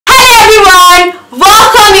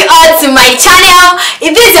here to my channel.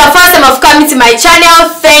 If this is your first time of coming to my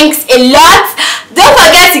channel, thanks a lot. Don't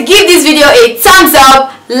forget to give this video a thumbs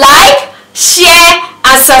up, like, share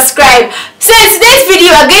and subscribe. So in today's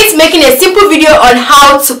video, we're going to be making a simple video on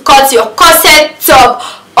how to cut your corset top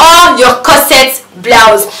or your corset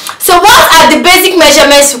blouse. So what are the basic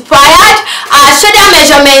measurements required? Our shoulder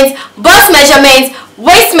measurements, bust measurements,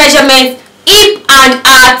 waist measurements, hip and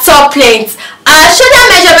our top length. Our shoulder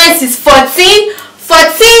measurements is 14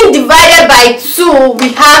 divided by 2,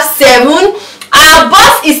 we have 7. Our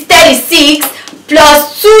bust is 36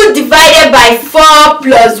 plus 2 divided by 4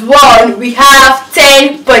 plus 1, we have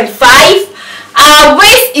 10.5. Our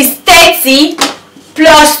waist is 30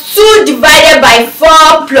 plus 2 divided by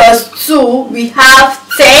 4 plus 2, we have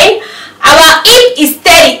 10. Our hip is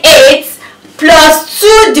 38 plus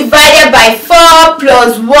 2 divided by 4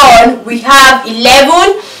 plus 1, we have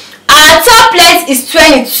 11. Our top length is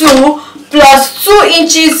 22 plus 2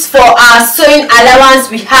 inches for our sewing allowance,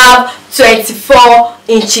 we have 24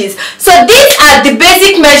 inches. So these are the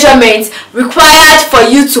basic measurements required for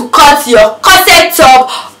you to cut your corset top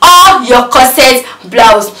or your corset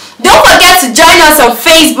blouse. Don't forget to join us on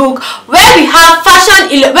Facebook where we have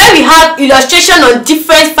illustration on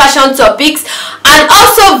different fashion topics, and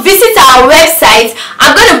also visit our website.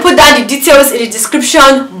 I'm going to put down the details in the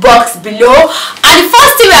description box below. And the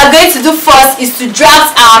first thing we are going to do first is to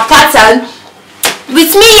draft our pattern.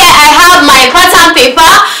 With me here I have my pattern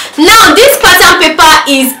paper. Now this pattern paper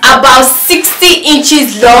is about 60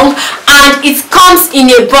 inches long and it comes in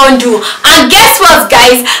a bundle. And guess what,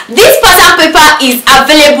 guys, this pattern paper is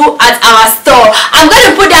available at our store. I'm going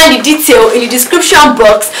to put down the detail in the description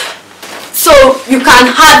box so you can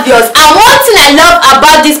have yours. And one thing I love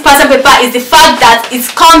about this pattern paper is the fact that it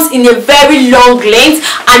comes in a very long length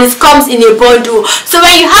and it comes in a bundle. So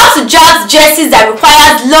when you have to draft dresses that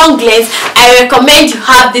requires long length, I recommend you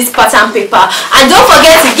have this pattern paper. And don't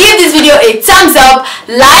forget to give this video a thumbs up,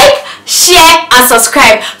 like, share and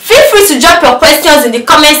subscribe. Feel free to drop your questions in the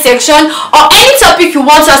comment section or any topic you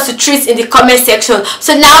want us to treat in the comment section.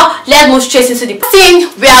 So now let's move straight into the thing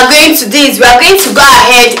we are going to do. Is we are going to go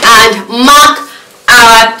ahead and mark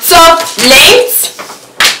our top length.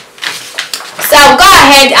 So I'll go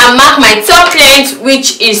ahead and mark my top length,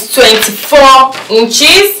 which is 24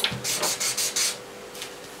 inches.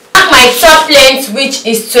 Mark my top length, which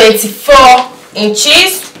is 24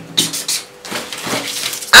 inches.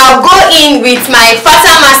 I'll go in with my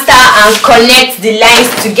pattern master and connect the lines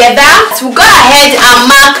together. So go ahead and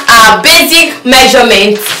mark our basic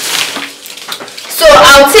measurements. So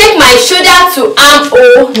I'll take my shoulder to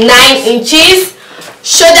armhole 9 inches,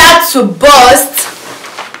 shoulder to bust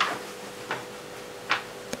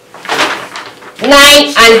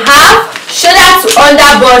 9.5, shoulder to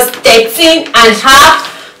under bust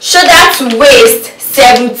 13.5, shoulder to waist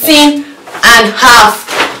 17.5.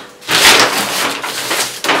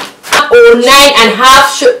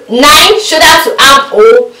 9.5, 9 shoulder to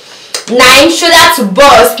armhole, 9 shoulder to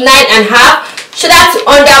bust 9.5, shoulder to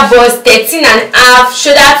under bust 13.5,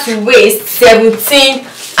 shoulder to waist 17.5.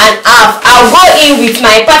 I'll go in with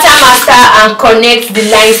my pattern master and connect the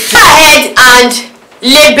lines. Go ahead and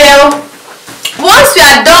label. Once we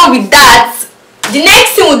are done with that, the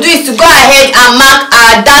next thing we'll do is to go ahead and mark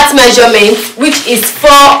our dart measurement, which is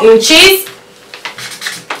 4 inches.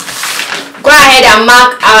 Go ahead and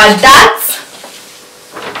mark our dart.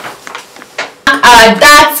 Our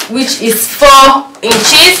dart, which is 4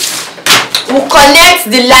 inches. We'll connect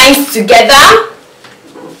the lines together.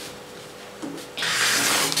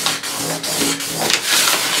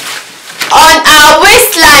 On our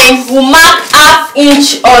waistline, we'll mark ½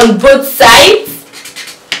 inch on both sides.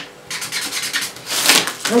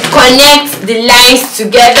 We'll connect the lines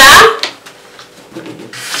together.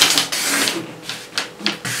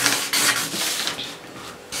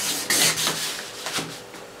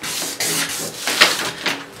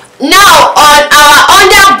 Now on our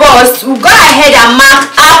under bust, we'll go ahead and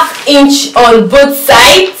mark ½ inch on both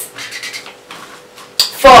sides.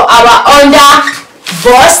 For our under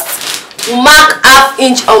bust, we'll mark ½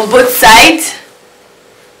 inch on both sides.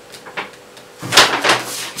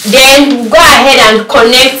 Then we'll go ahead and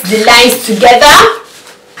connect the lines together.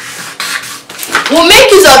 We'll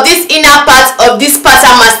make use of this inner part of this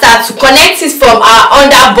pattern master to connect it from our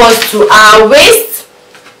under bust to our waist.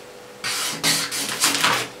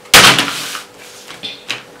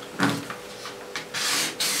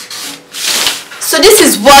 So this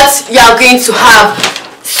is what you are going to have.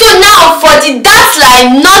 So now for the dart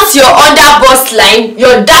line, not your under bust line,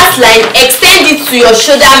 your dart line, extend it to your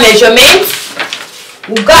shoulder measurement.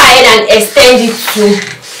 We'll go ahead and extend it to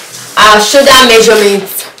our shoulder measurement.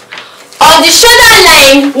 On the shoulder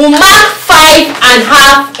line, we'll mark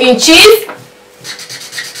 5.5 inches.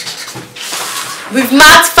 We've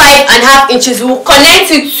marked 5.5 inches. We'll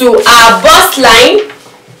connect it to our bust line.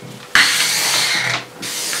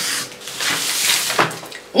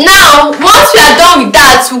 Now, once we are done with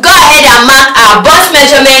that, we'll go ahead and mark our bust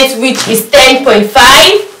measurement, which is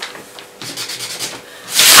 10.5.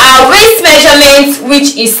 Our waist measurement,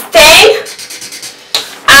 which is 10.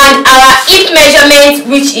 And our hip measurement,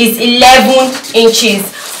 which is 11 inches.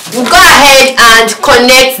 We'll go ahead and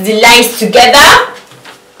connect the lines together.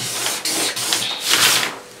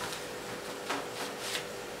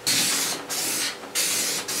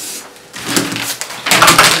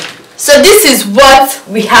 So this is what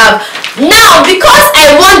we have. Now, because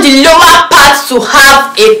I want the lower part to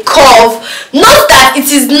have a curve, note that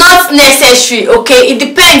it is not necessary, okay? It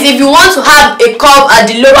depends if you want to have a curve at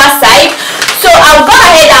the lower side. So I'll go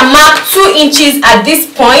ahead and mark 2 inches at this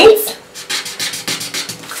point,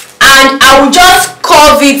 and I will just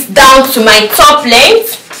curve it down to my top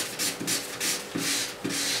length.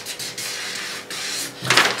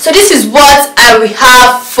 So this is what I will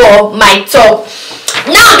have for my top.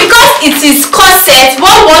 Now, because it is corset,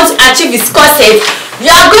 what we want to achieve is corset, you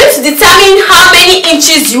are going to determine how many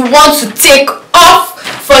inches you want to take off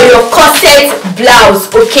for your corset blouse,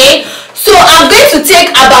 okay? So I'm going to take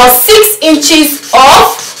about 6 inches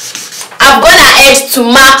off. I'm going ahead to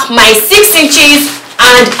mark my 6 inches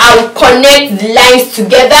and I will connect the lines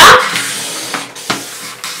together.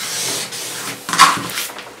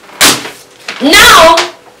 Now,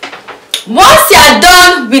 once you are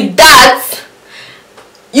done with that,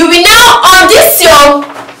 you will now, on this your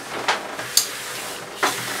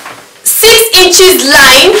 6 inches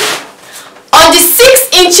line, on the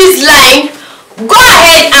 6 inches line, go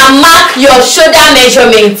ahead and mark your shoulder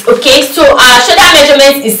measurement, okay? So our shoulder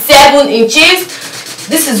measurement is 7 inches.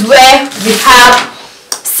 This is where we have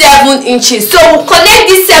 7 inches. So we'll connect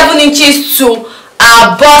this 7 inches to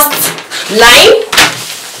our bust line.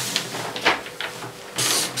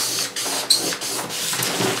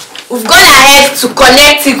 We've gone ahead to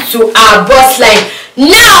connect it to our bust line.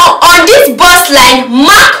 Now, on this bust line,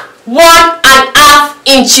 mark 1.5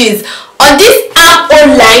 inches. On this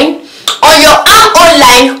armhole line, on your armhole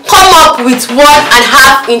line, come up with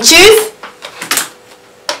 1.5 inches.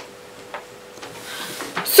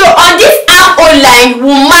 So on this armhole line,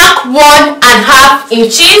 we'll mark 1.5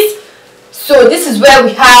 inches. So this is where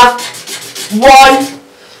we have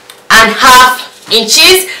 1.5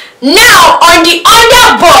 inches. Now, on the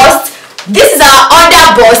under bust, this is our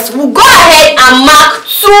under bust, we'll go ahead and mark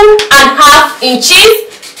 2.5 inches.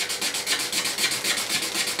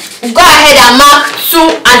 We'll go ahead and mark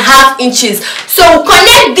 2.5 inches. So we'll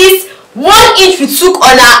connect this 1 inch we took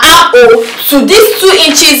on our armhole to these 2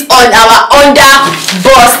 inches on our under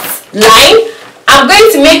bust line. I'm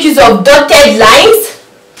going to make use of dotted lines.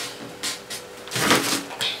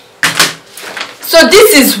 So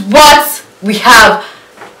this is what we have.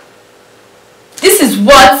 This is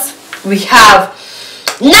what we have.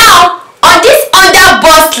 Now, on this under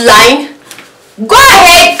bust line, go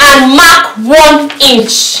ahead and mark 1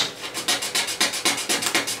 inch.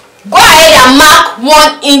 Go ahead and mark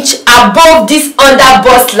 1 inch above this under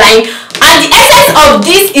bust line. And the essence of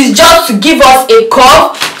this is just to give us a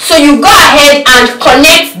curve. So you go ahead and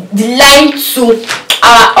connect the line to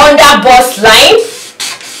our under bust line.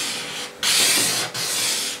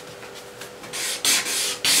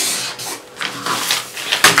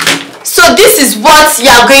 So this is what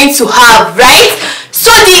you are going to have, right?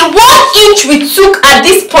 So the 1 inch we took at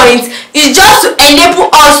this point is just to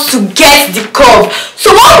enable us to get the curve.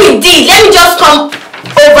 So what we did, let me just come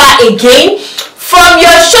over again. From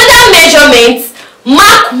your shoulder measurement,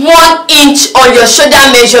 mark 1 inch on your shoulder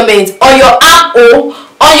measurement. On your armhole,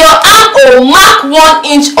 mark 1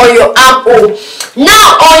 inch on your armhole.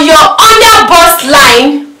 Now on your under bust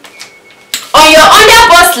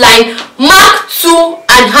line, mark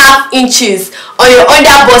 2.5 inches on your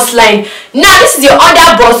under bust line. Now this is your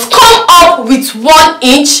under bust. Come up with 1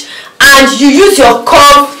 inch and you use your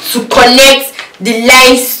curve to connect the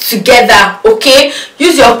lines together, okay?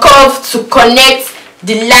 Use your curve to connect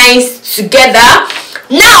the lines together.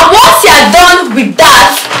 Now once you are done with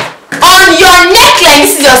that, on your neckline,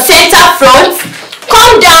 this is your center front,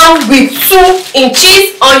 come down with 2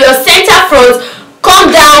 inches. On your center front,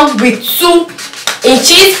 come down with 2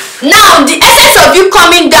 inches. Now the essence of you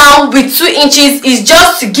coming down with 2 inches is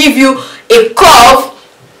just to give you a curve.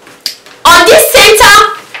 On this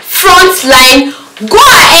center front line, go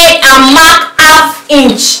ahead and mark 1/2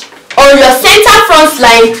 inch. On your center front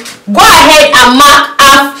line, go ahead and mark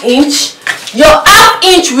 1/2 inch. your half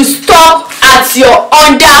inch will stop at your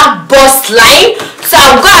under bust line. So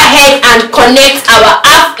I'll go ahead and connect our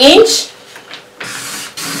half inch.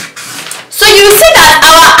 So you will see that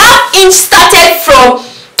our half inch started from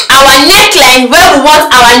our neckline, where we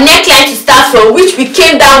want our neckline to start from, which we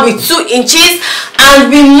came down with 2 inches,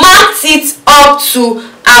 and we marked it up to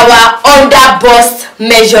our under bust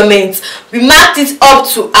measurement. We marked it up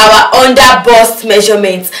to our under bust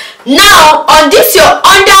measurement. Now on this your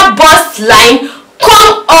under bust line,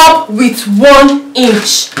 come up with 1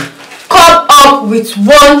 inch. Come up with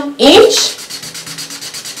 1 inch.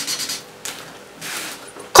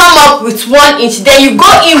 Come up with 1 inch. Then you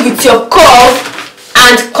go in with your curve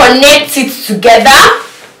and connect it together.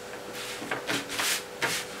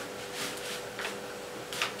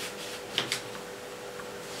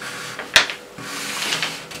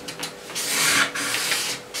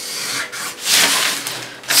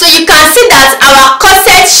 So you can see that our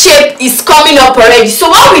corset shape is coming up already. So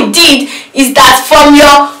what we did is that from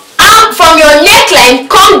your neckline,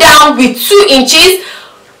 come down with 2 inches.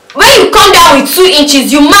 When you come down with 2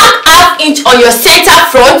 inches, you mark half inch on your center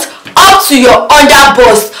front up to your under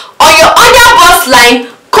bust. On your under bust line,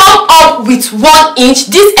 come up with 1 inch.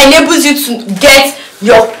 This enables you to get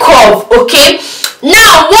your curve. Okay,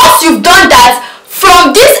 now once you've done that,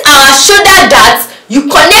 from this our shoulder dart, you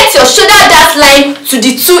connect your shoulder dart line to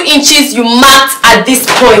the 2 inches you marked at this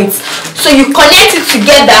point. So you connect it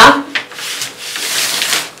together.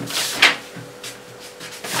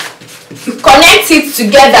 You connect it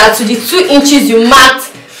together to the 2 inches you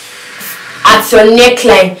marked at your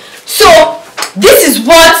neckline. So this is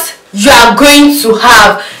what you are going to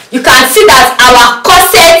have. You can see that our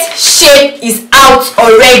corset shape is out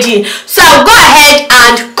already. So I'll go ahead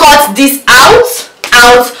and cut this out.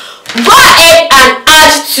 Go ahead and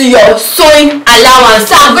add to your sewing allowance.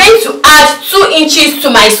 So I'm going to add 2 inches to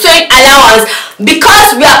my sewing allowance,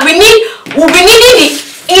 because we'll be needing the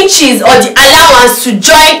inches or the allowance to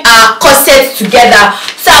join our corset together.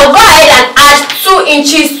 So I'll go ahead and add 2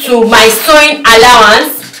 inches to my sewing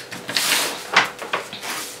allowance.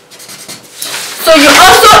 So you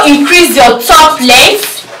also increase your top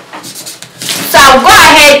length. So I'll go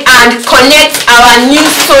ahead and connect our new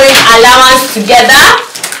sewing allowance together.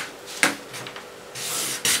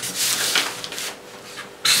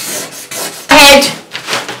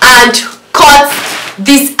 And cut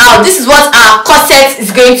this out. This is what our corset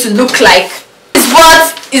is going to look like. This is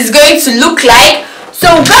what it's going to look like. So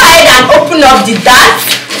go ahead and open up the dart.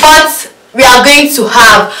 What we are going to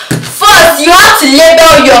have. First, you have to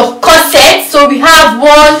label your corset. So we have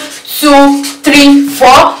 1, 2, 3,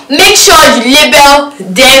 4. Make sure you label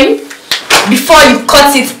them before you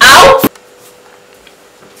cut it out.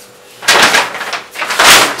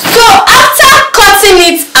 So after cutting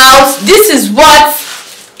it out, this is what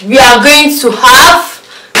we are going to have.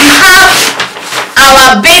 We have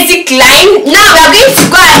our basic line. Now we are going to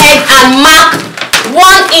go ahead and mark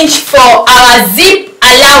 1 inch for our zip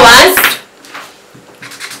allowance.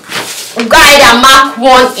 We'll go ahead and mark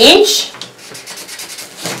 1 inch.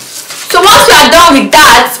 So once we are done with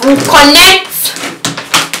that, we'll connect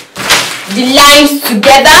the lines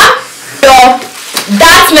together. Your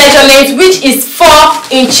dart measurement, which is 4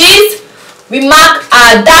 inches, we mark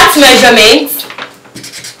our dart measurement.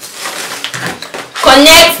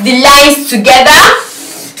 Connect the lines together.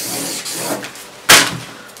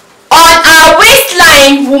 On our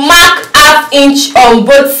waistline, we'll mark half inch on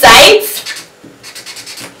both sides.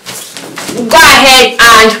 We'll go ahead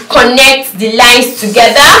and connect the lines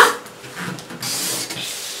together.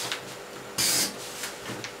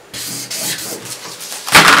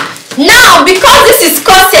 Now, because this is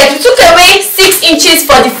corset, we took away 6 inches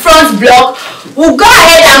for the front block. We'll go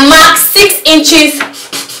ahead and mark 6 inches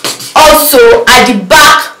also at the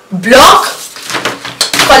back block.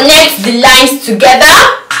 Connect the lines together.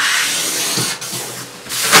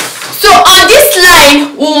 So on this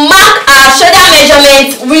line, we'll mark our shoulder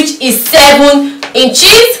measurement, which is 7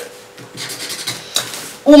 inches.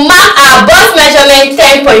 We'll mark our bust measurement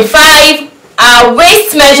 10.5, our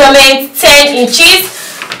waist measurement 10 inches,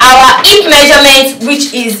 our hip measurement,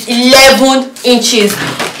 which is 11 inches.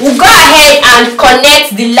 We'll go ahead and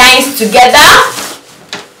connect the lines together.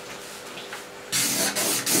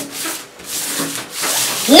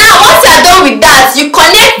 Now once you are done with that, you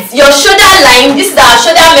connect your shoulder line, this is our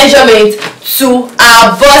shoulder measurement, to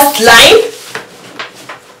our bust line.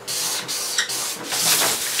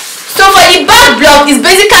 So for the back block, it's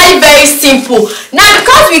basically very simple. Now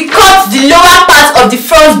because we cut the lower part of the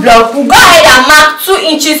front block, we'll go ahead and mark 2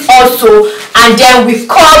 inches also, and then we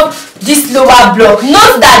curve this lower block.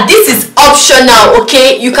 Note that this is optional,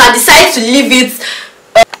 okay? You can decide to leave it.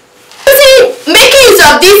 Using making use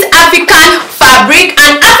of this African fabric,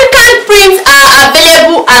 and African prints are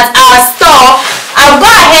available at our store. I'll go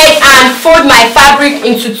ahead and fold my fabric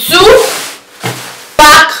into 2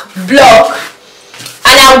 back block,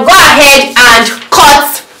 and I'll go ahead and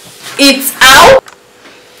cut it out.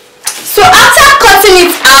 So after cutting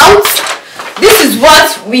it out, this is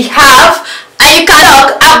what we have, and you can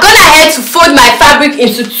look, I've gone ahead to fold my fabric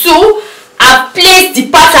into 2. I've placed the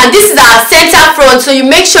pattern. This is our center front, so you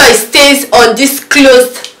make sure it stays on this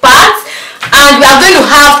closed part, and we are going to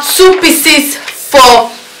have 2 pieces for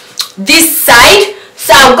this side.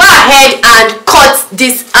 So I'll go ahead and cut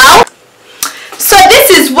this out. So this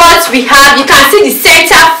is what we have. You can see the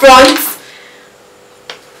center front,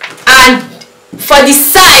 and for the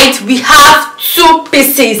side we have 2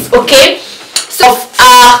 pieces, okay, so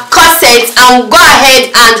our corset. I'll go ahead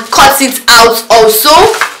and cut it out also.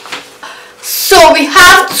 So we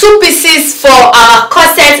have 2 pieces for our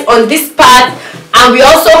corset on this part, and we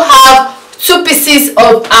also have 2 pieces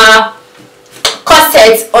of our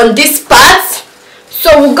corset on this part.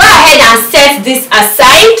 So we'll go ahead and set this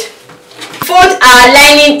aside. Fold our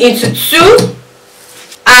lining into 2,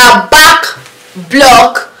 our back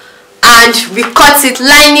block, and we cut it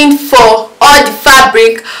lining for all the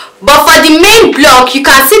fabric. But for the main block, you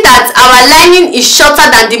can see that our lining is shorter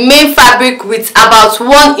than the main fabric with about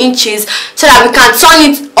 1 inch, so that we can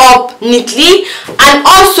turn it up neatly. And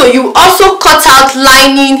also you also cut out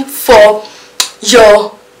lining for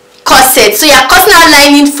your corset, so you're cutting out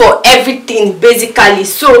lining for everything basically.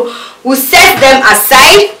 So we'll set them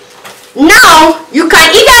aside. Now you can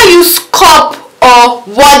either use cup or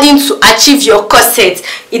wadding to achieve your corset.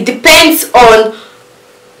 It depends on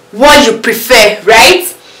what you prefer, right?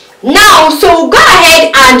 Now, so we'll go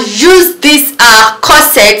ahead and use this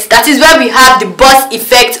corset. That is where we have the bust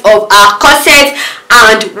effect of our corset,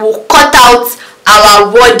 and we'll cut out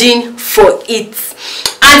our wadding for it.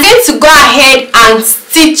 I'm going to go ahead and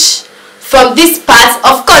stitch from this part.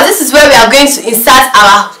 Of course, this is where we are going to insert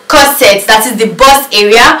our corset, that is the bust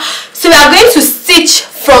area. So we are going to stitch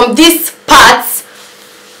from this part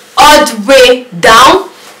all the way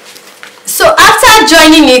down. So after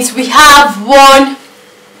joining it, we have 1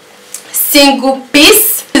 single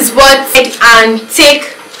piece. This is what, and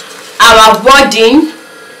take our wadding.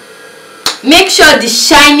 Make sure the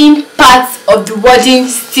shining part of the wadding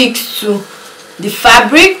sticks to the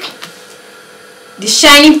fabric. The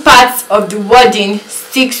shining part of the wadding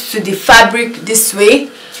sticks to the fabric this way.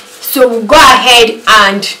 So we'll go ahead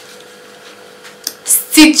and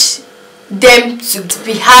stitch them to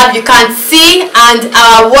we have, you can see, and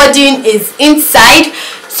our wadding is inside.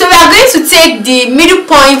 So we are going to take the middle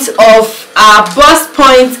point of our bust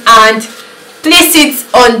point and place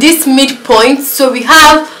it on this midpoint. So we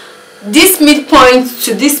have this midpoint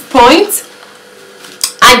to this point,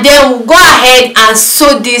 and then we'll go ahead and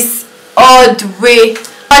sew this all the way.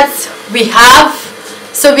 What we have,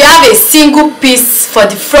 so we have a single piece for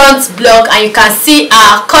the front block, and you can see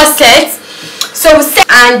our corset. So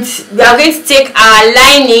and we are going to take our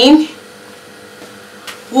lining.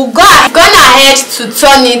 We've gone ahead to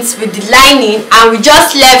turn it with the lining, and we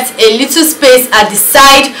just left a little space at the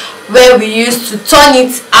side where we used to turn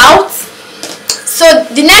it out. So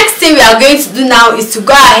the next thing we are going to do now is to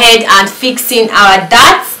go ahead and fix in our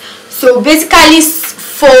darts. So basically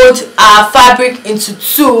fold our fabric into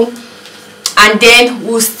 2, and then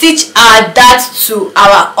we'll stitch our dart to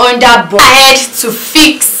our underbone. Ahead to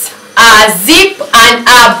fix our zip, and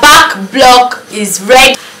our back block is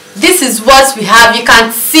ready. This is what we have. You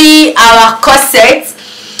can see our corset,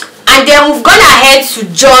 and then we've gone ahead to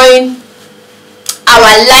join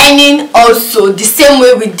our lining also the same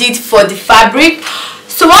way we did for the fabric.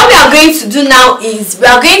 So what we are going to do now is we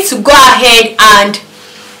are going to go ahead and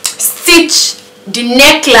stitch the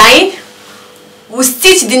neckline. We'll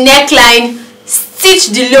stitch the neckline, stitch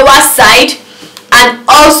the lower side, and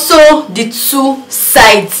also the 2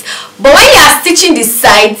 sides. But when you are stitching the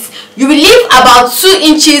sides, you will leave about 2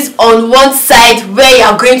 inches on one side where you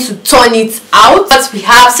are going to turn it out. What we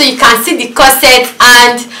have, so you can see the corset,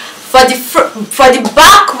 and for the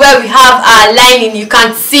back where we have our lining, you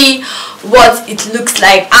can see what it looks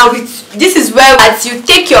like. And this is where you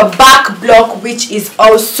take your back block, which is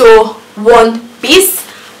also 1 piece,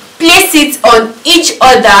 place it on each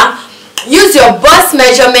other. Use your bust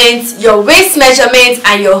measurements, your waist measurements,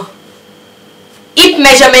 and your hip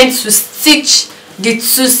measurements to stitch the 2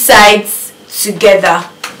 sides together.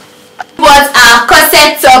 What our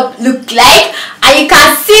corset top look like, and you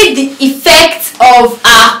can see the effect of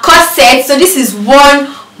our corset. So this is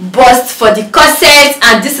one bust for the corset,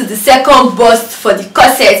 and this is the second bust for the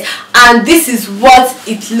corset, and this is what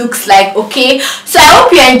it looks like. Okay, so I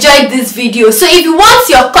hope you enjoyed this video. So if you want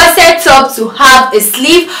your corset top to have a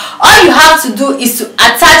sleeve, all you have to do is to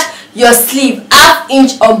attach your sleeve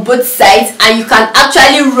half-inch on both sides, and you can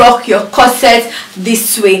actually rock your corset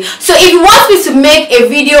this way. So if you want me to make a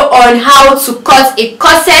video on how to cut a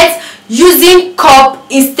corset using cup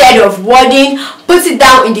instead of wadding, put it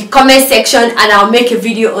down in the comment section and I'll make a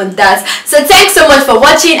video on that. So thanks so much for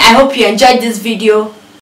watching. I hope you enjoyed this video.